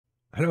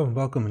Hello and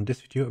welcome. In this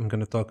video, I'm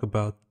going to talk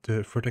about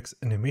the vertex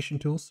animation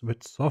tools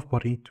with soft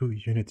body to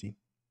Unity.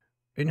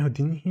 In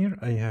Houdini here,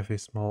 I have a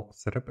small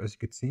setup as you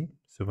can see.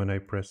 So when I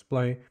press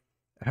play,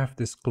 I have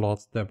this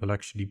cloth that will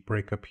actually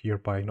break up here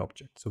by an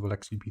object. So it will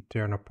actually be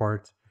torn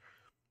apart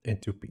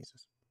into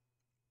pieces.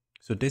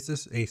 So this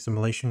is a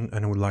simulation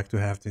and I would like to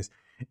have this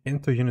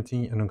into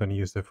Unity and I'm going to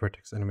use the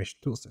vertex animation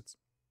toolsets.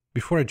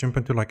 Before I jump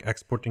into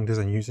exporting this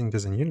and using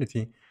this in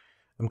Unity,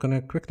 I'm going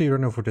to quickly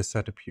run over the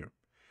setup here.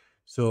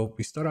 So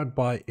we start out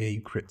by a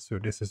grid. So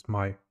this is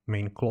my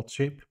main cloth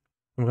shape.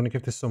 I'm going to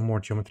give this some more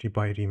geometry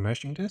by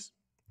remeshing this.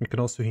 We can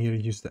also here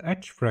use the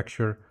edge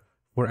fracture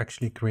for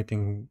actually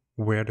creating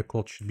where the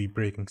cloth should be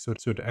breaking. So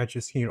the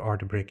edges here are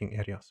the breaking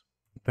areas.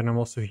 Then I'm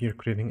also here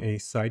creating a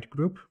side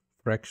group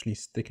for actually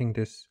sticking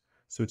this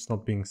so it's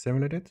not being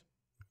simulated.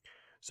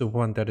 So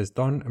when that is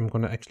done, I'm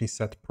going to actually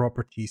set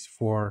properties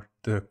for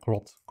the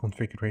cloth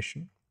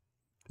configuration.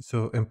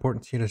 So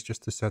important here is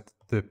just to set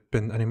the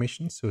pin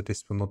animation, so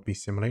this will not be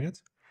simulated.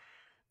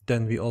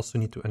 Then we also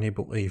need to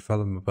enable a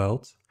vellum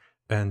weld,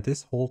 and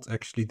this holds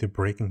actually the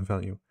breaking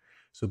value.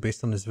 So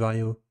based on this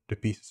value, the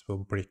pieces will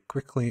break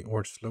quickly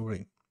or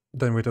slowly.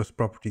 Then with those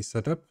properties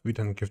set up, we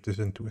then give this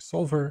into a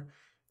solver,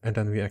 and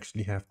then we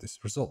actually have this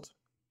result.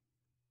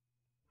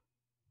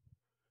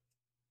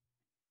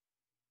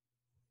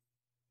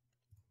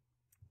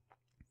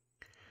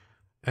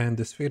 And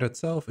the sphere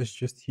itself is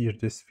just here,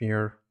 this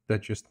sphere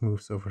that just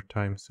moves over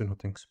time, so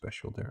nothing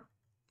special there.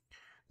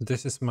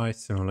 This is my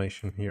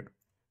simulation here.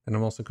 And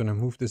I'm also going to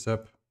move this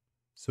up.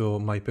 So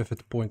my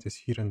pivot point is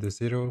here in the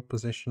 0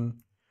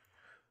 position.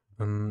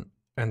 And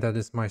that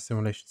is my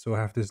simulation. So I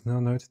have this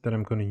null node that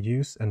I'm going to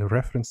use and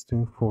reference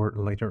to for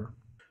later.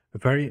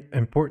 Very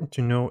important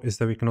to know is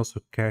that we can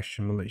also cache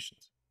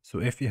simulations. So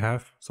if you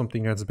have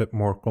something that's a bit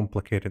more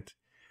complicated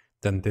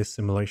than this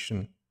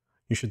simulation,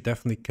 you should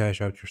definitely cache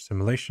out your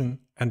simulation.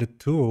 And the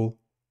tool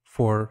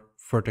for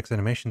vertex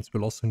animations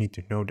will also need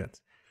to know that.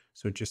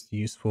 So just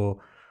useful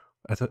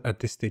at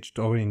this stage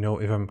to already know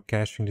if I'm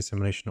caching the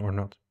simulation or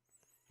not.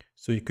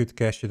 So you could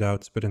cache it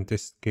out, but in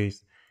this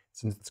case,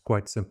 since it's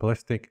quite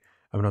simplistic,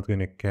 I'm not going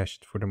to cache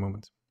it for the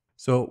moment.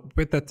 So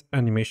with that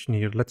animation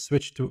here, let's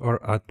switch to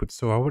our output.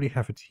 So I already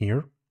have it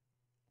here.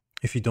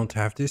 If you don't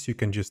have this, you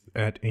can just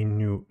add a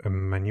new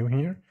menu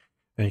here,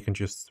 and you can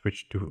just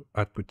switch to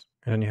output.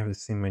 And then you have the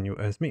same menu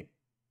as me.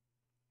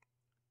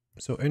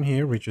 So in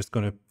here, we're just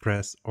going to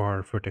press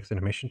our vertex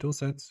animation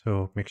toolset.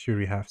 So make sure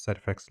you have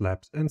SideFX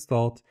Labs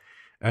installed.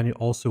 And you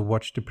also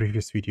watched the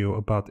previous video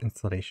about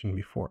installation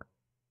before.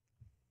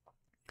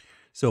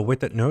 So with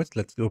that node,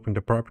 let's open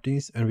the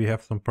properties, and we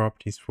have some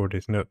properties for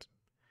this node.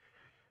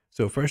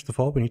 So first of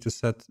all, we need to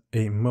set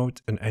a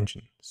mode and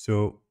engine.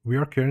 So we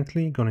are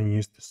currently going to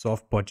use the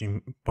soft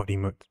body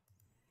mode.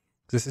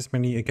 This is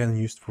mainly again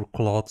used for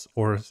cloths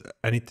or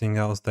anything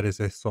else that is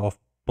a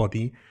soft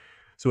body.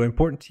 So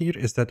important here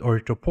is that our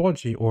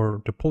topology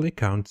or the poly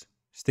count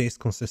stays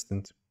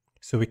consistent.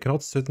 So we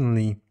cannot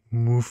suddenly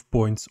move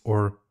points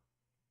or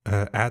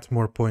add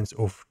more points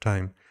over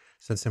time.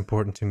 So that's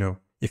important to know.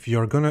 If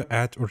you're going to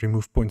add or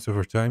remove points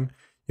over time,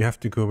 you have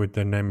to go with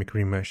dynamic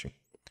remeshing.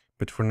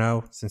 But for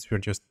now, since we're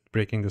just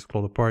breaking this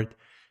cloth apart,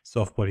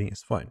 soft body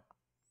is fine.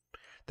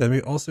 Then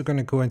we're also going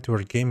to go into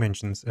our game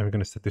engines and we're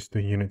going to set this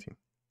to Unity.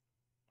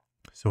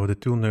 So the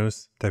tool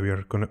knows that we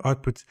are going to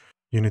output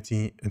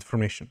Unity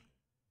information.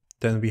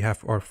 Then we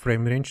have our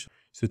frame range.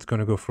 So it's going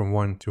to go from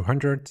 1 to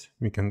 100.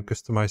 We can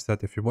customize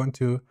that if you want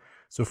to.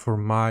 So for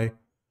my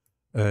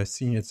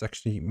scene, it's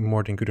actually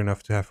more than good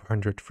enough to have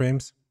 100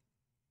 frames.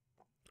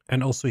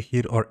 And also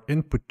here our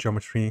input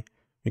geometry,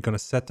 we're going to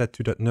set that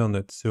to that null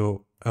node.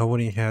 So I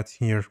already had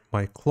here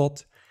my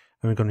cloth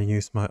and we're going to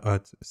use my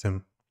out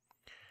sim.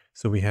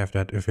 So we have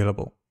that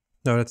available.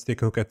 Now let's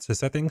take a look at the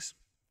settings.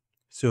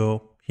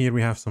 So here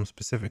we have some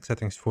specific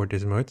settings for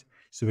this mode.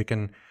 So we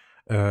can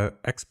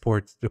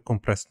export the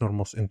compressed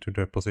normals into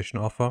the position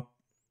alpha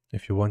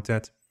if you want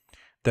that.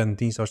 Then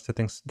these are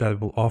settings that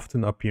will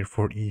often appear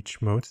for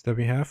each mode that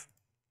we have.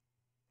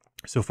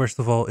 So first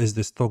of all is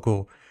this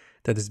toggle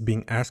that is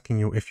being asking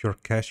you if you're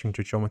caching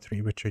the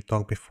geometry, which I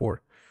talked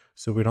before.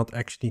 So we're not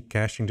actually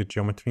caching the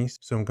geometries,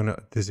 so I'm going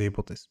to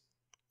disable this.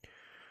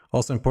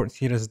 Also important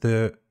here is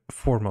the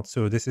format.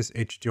 So this is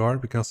HDR.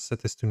 We can also set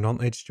this to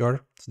non-HDR.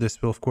 So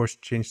this will of course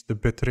change the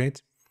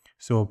bitrate.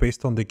 So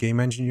based on the game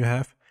engine you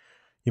have,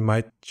 you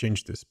might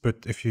change this.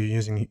 But if you're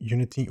using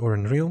Unity or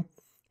Unreal,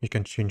 you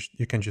can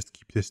just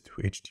keep this to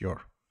HDR.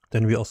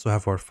 Then we also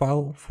have our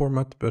file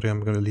format, but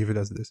I'm going to leave it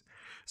as this.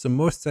 So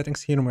most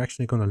settings here, I'm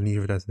actually going to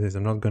leave it as this.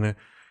 I'm not going to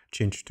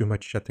change too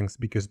much settings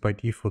because by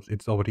default,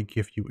 it's already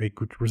give you a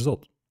good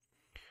result.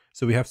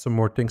 So we have some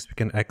more things we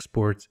can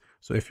export.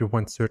 So if you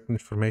want certain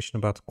information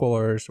about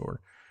colors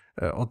or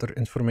other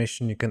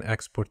information, you can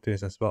export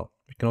this as well.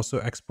 We can also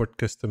export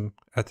custom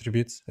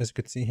attributes, as you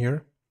can see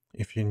here.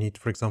 If you need,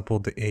 for example,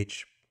 the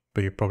age,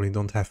 but you probably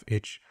don't have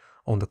age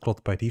on the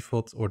cloth by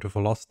default, or the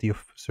velocity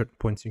of certain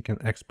points, you can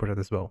export it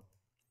as well.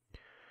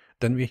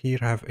 Then we here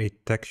have a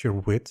texture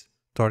width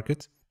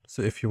target.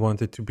 So if you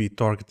want it to be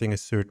targeting a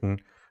certain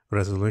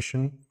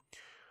resolution,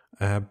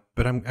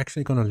 but I'm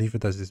actually going to leave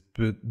it as is.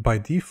 But by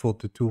default,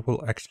 the tool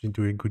will actually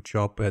do a good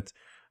job at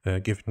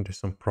giving this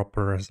some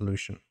proper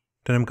resolution.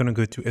 Then I'm going to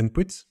go to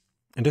inputs,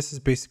 and this is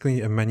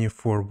basically a menu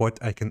for what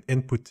I can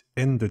input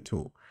in the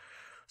tool.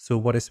 So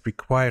what is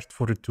required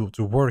for the tool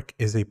to work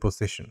is a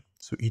position.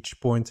 So each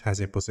point has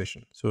a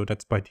position. So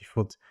that's by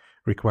default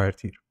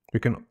required here. You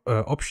can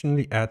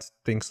optionally add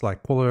things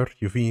like color,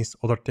 UVs,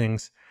 other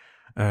things.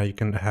 You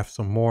can have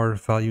some more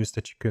values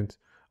that you could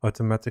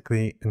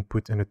automatically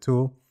input in the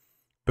tool.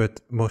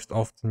 But most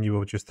often you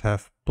will just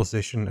have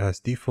position as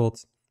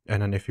default.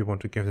 And then if you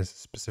want to give this a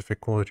specific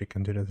color, you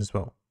can do that as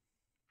well.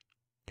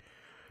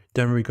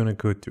 Then we're going to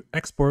go to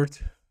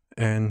export,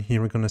 and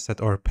here we're going to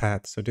set our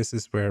path. So this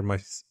is where my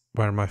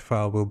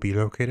file will be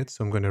located.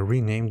 So I'm going to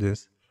rename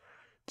this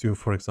to,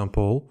 for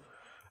example,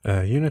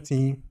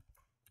 Unity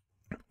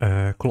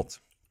Clot.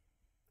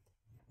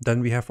 Then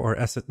we have our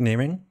asset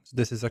naming. So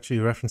this is actually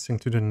referencing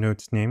to the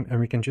node's name, and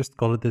we can just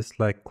call it this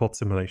like Clot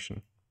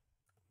Simulation.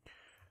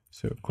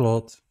 So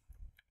Clot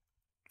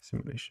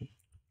Simulation.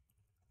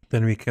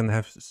 Then we can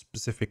have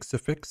specific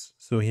suffix.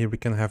 So here we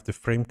can have the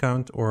frame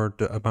count or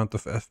the amount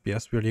of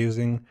FPS we're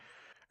using.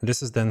 And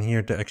this is then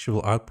here the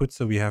actual output.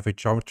 So we have a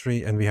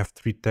geometry and we have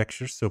 3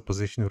 textures. So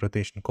position,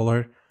 rotation,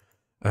 color.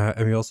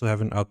 And we also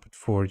have an output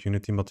for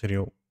Unity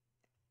material.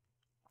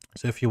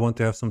 So if you want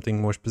to have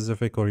something more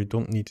specific, or you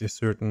don't need a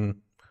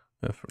certain,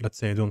 let's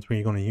say I don't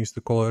really want to use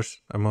the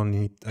colors, I'm only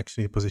need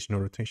actually position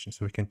or rotation,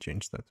 so we can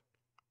change that.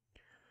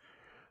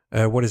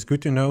 What is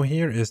good to know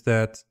here is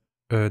that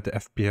the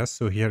FPS,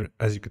 so here,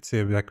 as you could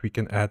see, like we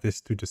can add this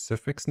to the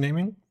suffix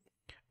naming.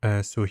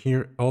 So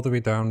here all the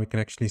way down, we can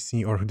actually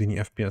see our Houdini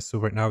FPS. So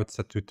right now it's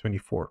set to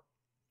 24.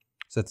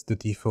 So that's the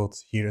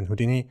default here in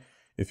Houdini.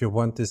 If you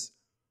want this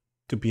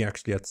to be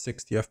actually at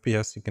 60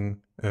 FPS, you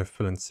can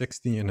fill in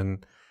 60, and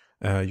then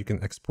you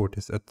can export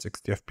this at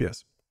 60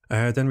 FPS.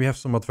 Then we have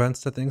some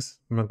advanced settings.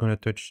 I'm not going to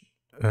touch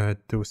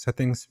those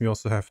settings. We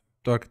also have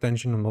target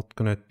engine. I'm not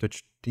going to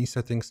touch these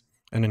settings.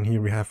 And then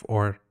here we have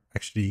our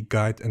actually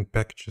guide and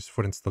packages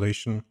for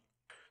installation.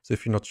 So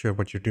if you're not sure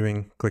what you're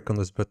doing, click on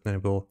this button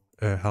and it will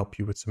help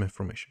you with some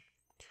information.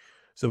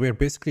 So we're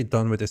basically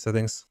done with the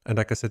settings. And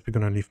like I said, we're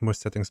going to leave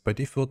most settings by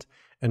default,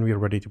 and we're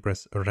ready to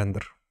press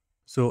render.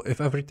 So if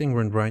everything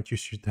went right, you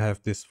should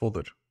have this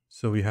folder.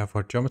 So we have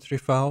our geometry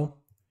file,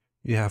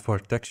 we have our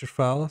texture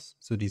files,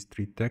 so these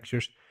 3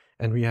 textures,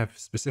 and we have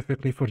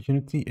specifically for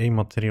Unity a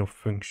material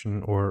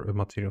function or a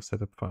material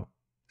setup file.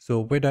 So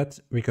with that,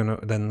 we're gonna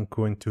then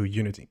go into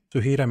Unity.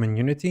 So here I'm in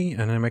Unity,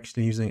 and I'm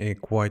actually using a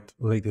quite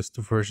latest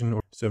version.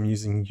 So I'm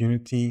using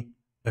Unity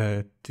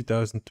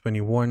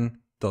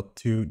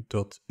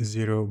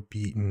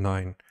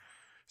 2021.2.0b9.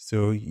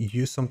 So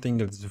use something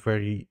that's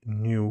very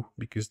new,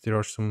 because there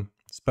are some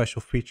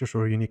special features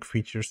or unique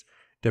features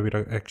that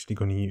we're actually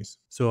going to use.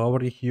 So I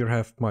already here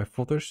have my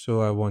folders. So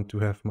I want to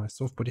have my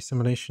soft body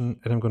simulation,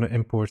 and I'm going to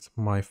import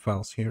my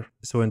files here.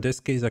 So in this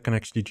case, I can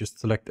actually just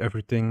select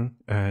everything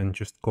and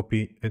just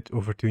copy it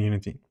over to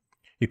Unity.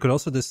 You could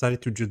also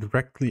decide to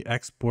directly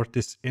export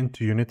this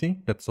into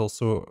Unity. That's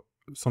also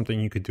something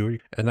you could do.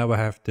 And now I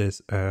have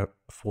this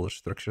folder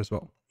structure as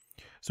well.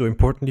 So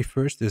importantly,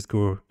 first is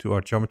go to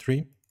our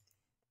geometry,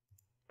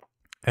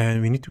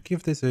 and we need to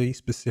give this a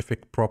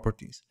specific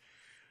properties.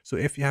 So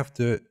if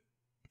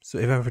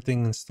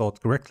everything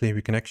installed correctly,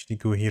 we can actually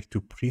go here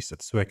to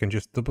presets. So I can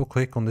just double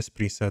click on this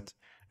preset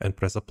and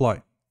press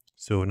apply.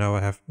 So now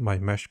I have my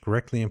mesh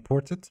correctly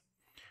imported.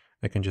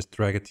 I can just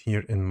drag it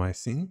here in my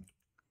scene.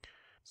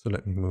 So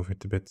let me move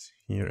it a bit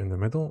here in the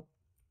middle.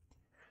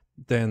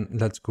 Then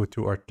let's go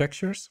to our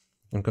textures.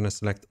 I'm going to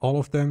select all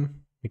of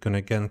them. We're going to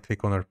again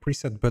click on our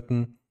preset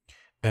button,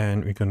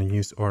 and we're going to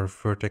use our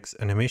vertex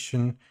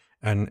animation.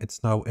 And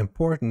it's now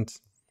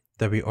important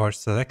that we are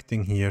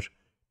selecting here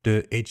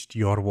the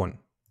HDR one.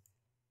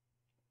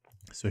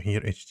 So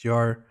here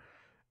HDR,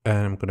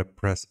 and I'm going to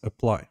press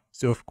apply.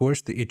 So of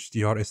course the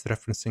HDR is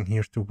referencing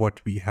here to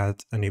what we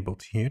had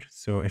enabled here.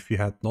 So if you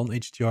had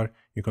non-HDR,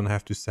 you're going to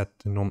have to set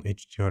the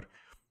non-HDR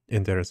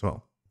in there as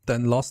well.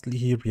 Then lastly,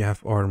 here we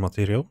have our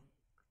material.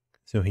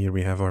 So here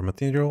we have our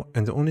material,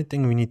 and the only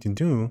thing we need to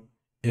do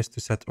is to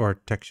set our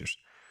textures.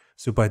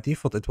 So by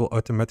default, it will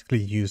automatically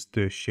use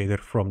the shader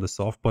from the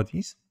soft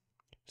bodies.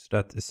 So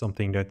that is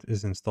something that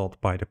is installed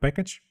by the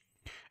package.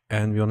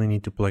 And we only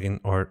need to plug in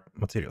our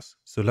materials.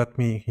 So let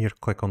me here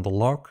click on the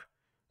log.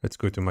 Let's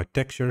go to my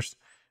textures,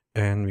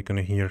 and we're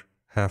gonna here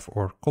have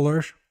our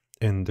color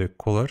in the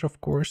color,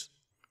 of course.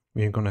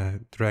 We're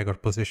gonna drag our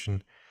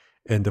position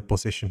in the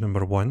position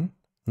number 1,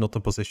 not the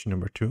position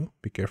number 2.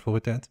 Be careful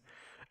with that.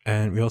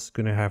 And we're also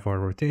gonna have our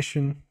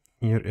rotation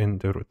here in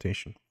the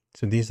rotation.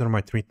 So these are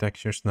my 3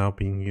 textures now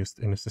being used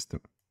in the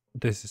system.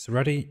 This is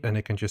ready, and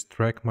I can just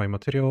drag my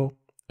material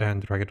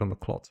and drag it on the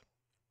cloth.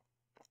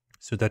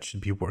 So that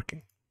should be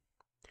working.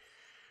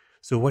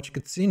 So what you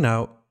could see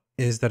now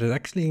is that it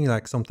actually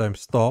like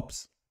sometimes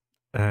stops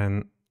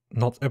and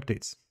not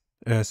updates.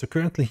 So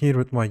currently here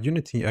with my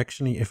Unity,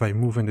 actually, if I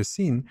move in the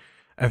scene,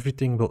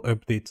 everything will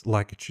update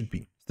like it should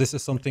be. This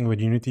is something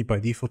with Unity by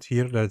default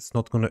here that it's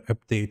not going to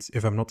update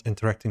if I'm not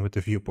interacting with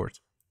the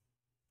viewport.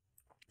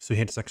 So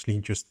here it's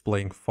actually just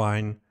playing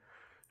fine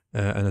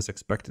and as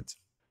expected.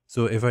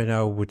 So if I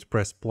now would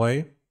press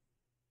play,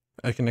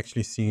 I can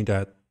actually see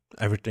that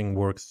everything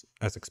works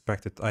as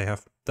expected. I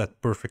have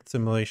that perfect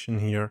simulation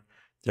here,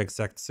 the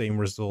exact same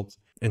result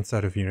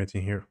inside of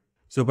Unity here.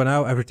 So by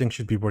now everything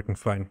should be working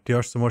fine. There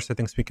are some more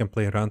settings we can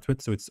play around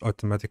with, so it's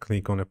automatically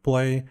going to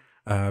play.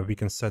 We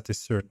can set a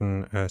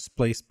certain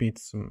play speed,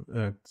 some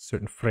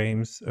certain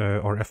frames,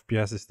 or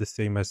FPS is the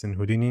same as in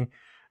Houdini.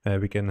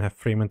 We can have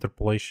frame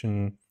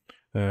interpolation,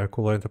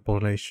 color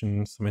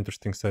interpolation, some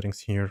interesting settings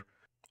here.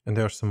 And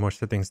there are some more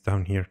settings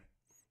down here.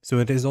 So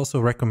it is also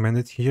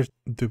recommended here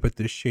with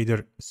the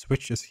shader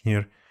switches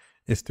here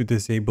is to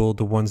disable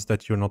the ones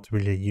that you're not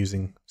really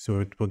using. So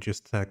it will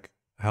just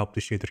help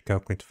the shader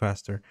calculate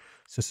faster.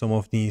 So some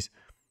of these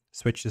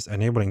switches,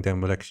 enabling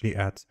them will actually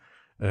add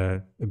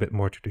a bit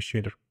more to the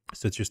shader.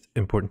 So it's just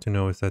important to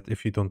know is that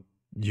if you don't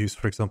use,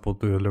 for example,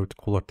 the load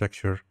color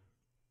texture,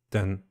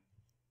 then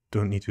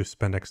don't need to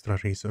spend extra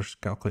resources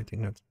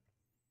calculating that.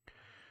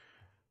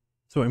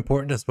 So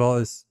important as well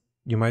is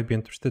you might be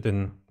interested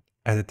in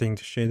editing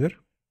the shader,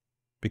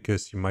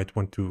 because you might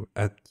want to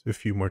add a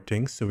few more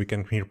things. So we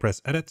can here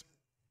press edit,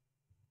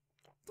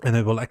 and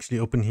it will actually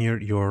open here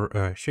your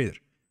shader.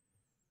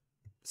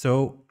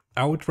 So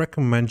I would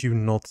recommend you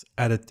not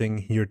editing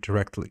here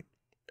directly.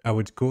 I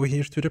would go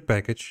here to the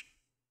package,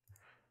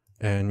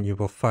 and you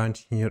will find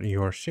here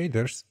your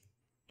shaders,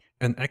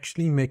 and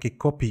actually make a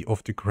copy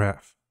of the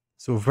graph.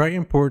 So very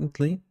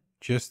importantly,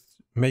 just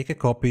make a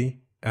copy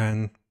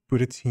and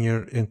put it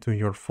here into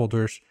your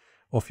folders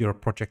of your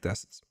project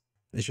assets.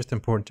 It's just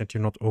important that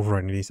you're not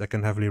overriding these. I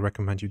can heavily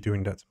recommend you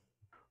doing that.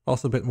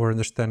 Also a bit more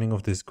understanding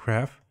of this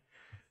graph.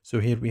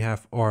 So here we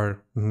have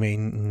our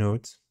main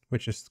node,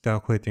 which is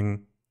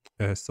calculating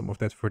some of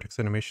that vertex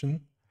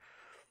animation.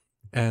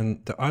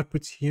 And the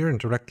output here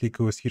directly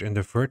goes here in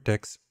the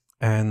vertex.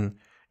 And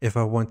if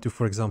I want to,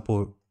 for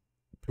example,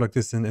 plug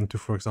this into,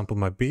 for example,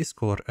 my base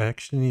color, I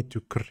actually need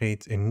to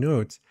create a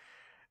node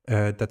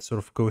that sort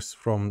of goes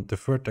from the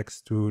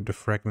vertex to the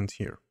fragment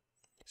here.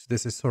 So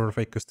this is sort of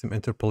a custom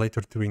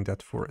interpolator doing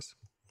that for us.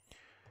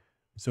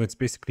 So it's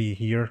basically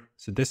here.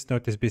 So this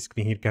node is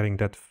basically here getting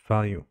that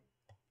value.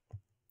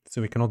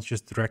 So we cannot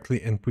just directly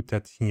input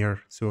that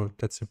here. So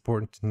that's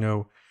important to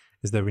know,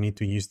 is that we need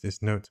to use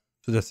this node.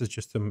 So this is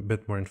just a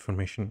bit more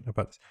information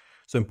about this.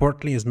 So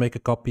importantly is make a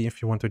copy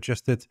if you want to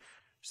adjust it.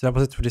 So that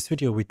was it for this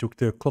video. We took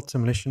the cloud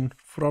simulation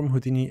from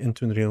Houdini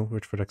into Unreal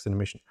with vertex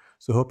animation.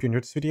 So hope you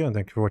enjoyed this video, and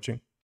thank you for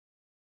watching.